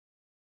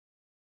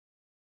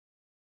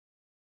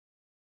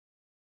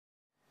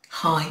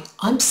Hi,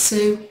 I'm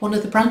Sue, one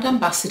of the brand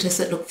ambassadors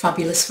at Look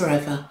Fabulous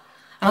Forever,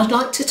 and I'd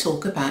like to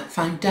talk about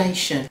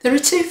foundation. There are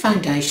two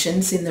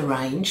foundations in the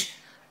range,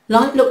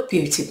 Light Look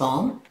Beauty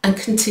Balm and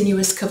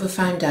Continuous Cover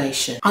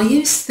Foundation. I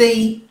use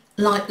the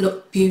Light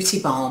Look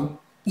Beauty Balm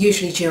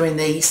usually during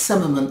the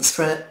summer months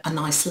for a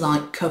nice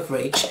light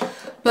coverage,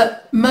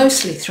 but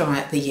mostly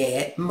throughout the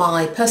year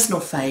my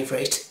personal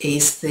favourite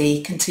is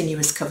the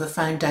Continuous Cover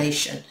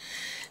Foundation,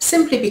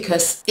 simply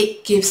because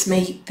it gives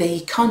me the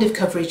kind of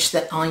coverage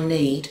that I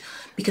need,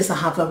 because I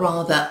have a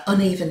rather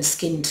uneven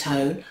skin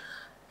tone,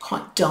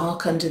 quite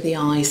dark under the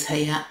eyes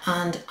here,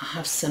 and I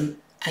have some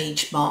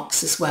age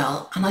marks as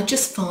well, and I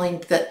just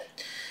find that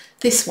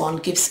this one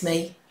gives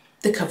me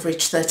the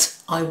coverage that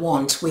I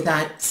want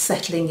without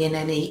settling in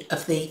any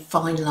of the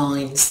fine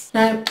lines.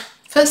 Now,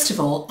 first of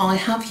all, I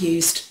have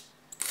used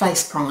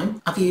face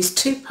prime. I've used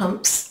 2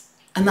 pumps,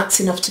 and that's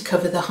enough to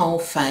cover the whole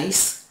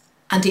face,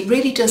 and it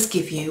really does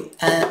give you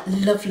a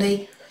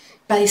lovely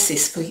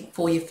basis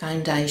for your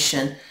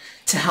foundation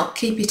to help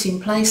keep it in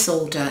place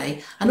all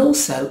day, and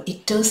also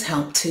it does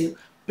help to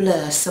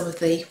blur some of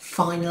the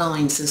fine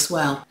lines as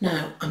well.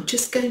 Now I'm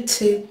just going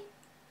to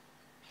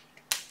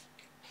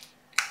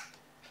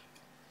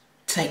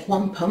take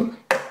 1 pump.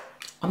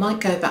 I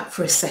might go back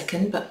for a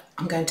second, but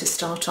I'm going to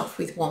start off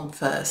with 1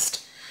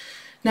 first.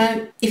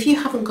 Now, if you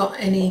haven't got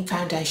any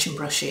foundation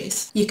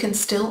brushes, you can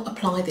still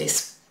apply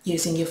this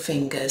using your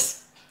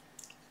fingers.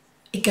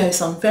 It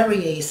goes on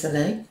very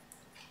easily,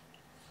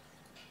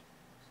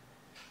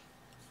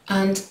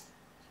 and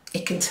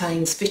it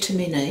contains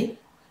vitamin E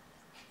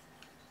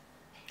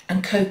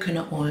and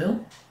coconut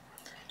oil,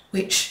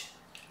 which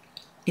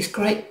is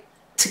great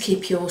to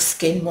keep your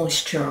skin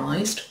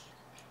moisturised,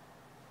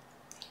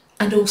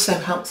 and also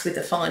helps with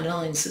the fine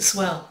lines as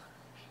well.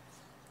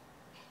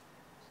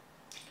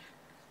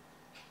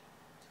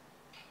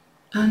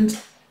 And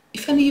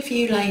if any of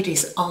you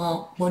ladies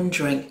are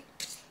wondering,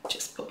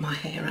 just put my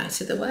hair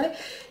out of the way,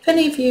 if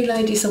any of you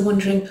ladies are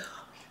wondering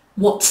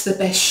what's the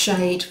best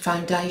shade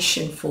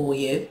foundation for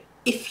you,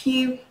 if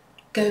you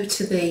go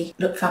to the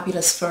Look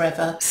Fabulous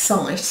Forever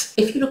site,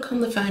 if you look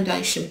on the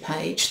foundation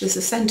page, there's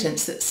a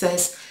sentence that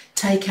says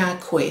take our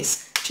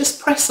quiz. Just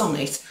press on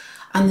it,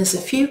 and there's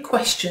a few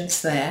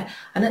questions there,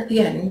 and at the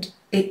end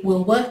it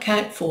will work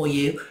out for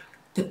you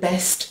the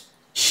best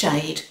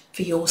shade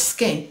for your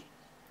skin.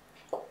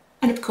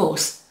 And of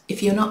course,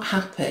 if you're not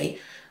happy,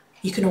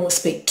 you can always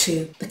speak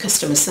to the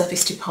customer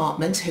service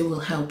department, who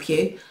will help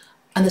you,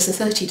 and there's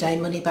a 30-day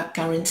money-back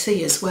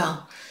guarantee as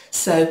well,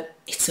 so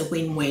it's a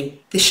win-win.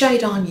 The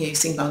shade I'm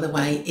using, by the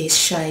way, is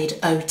shade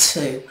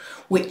 02,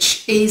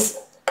 which is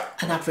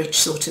an average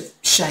sort of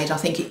shade. I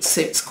think it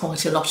suits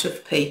quite a lot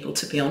of people,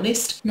 to be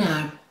honest.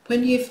 Now,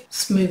 when you've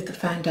smoothed the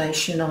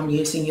foundation on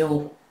using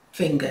your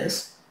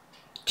fingers,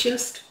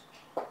 just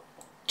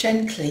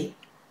gently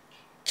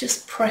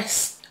just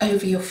press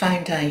over your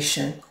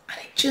foundation, and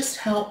it just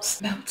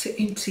helps melt it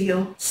into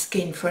your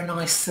skin for a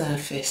nice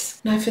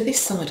surface. Now for this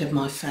side of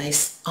my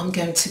face, I'm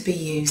going to be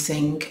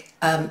using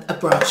a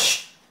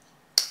brush,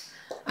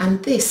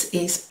 and this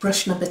is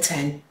brush number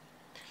 10,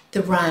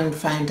 the round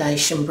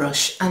foundation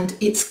brush, and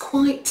it's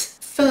quite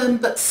firm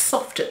but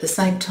soft at the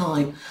same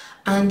time,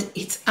 and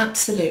it's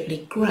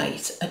absolutely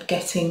great at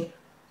getting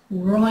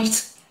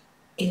right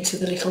into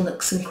the little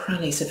nooks and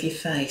crannies of your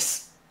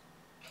face.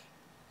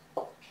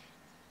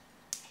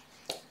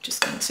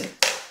 Just going to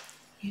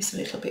use a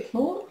little bit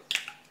more.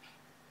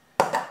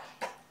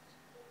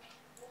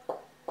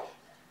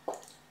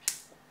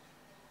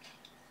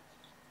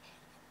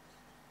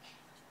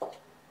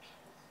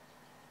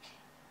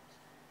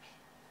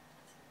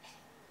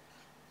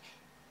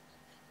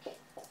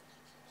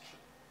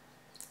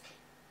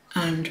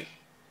 And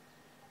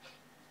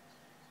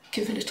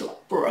give a little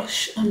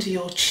brush under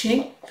your chin.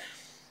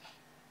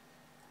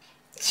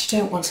 You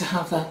don't want to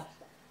have a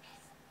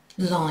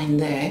line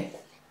there.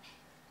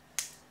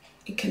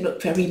 It can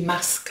look very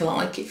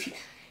mask-like if you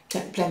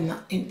don't blend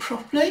that in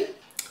properly.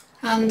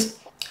 And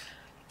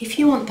if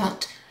you want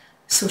that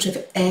sort of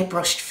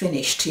airbrushed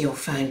finish to your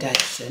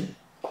foundation,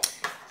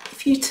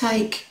 if you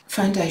take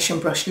foundation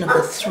brush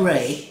number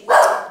 3,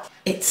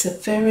 it's a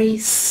very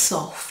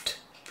soft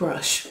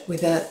brush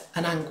with an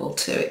angle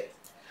to it.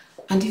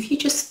 And if you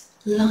just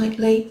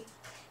lightly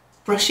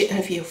brush it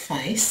over your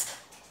face,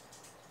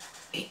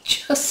 it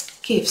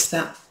just gives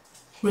that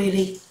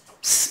really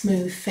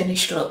smooth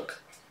finished look.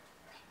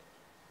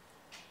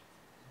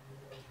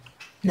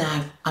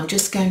 Now I'm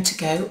just going to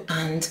go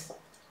and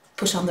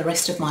put on the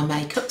rest of my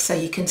makeup so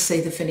you can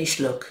see the finished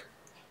look.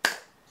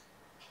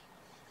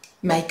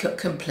 Makeup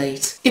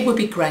complete. It would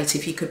be great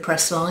if you could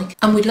press like,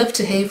 and we'd love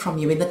to hear from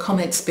you in the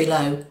comments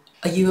below.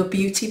 Are you a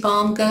beauty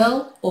balm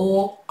girl,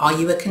 or are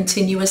you a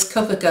continuous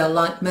cover girl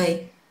like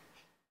me?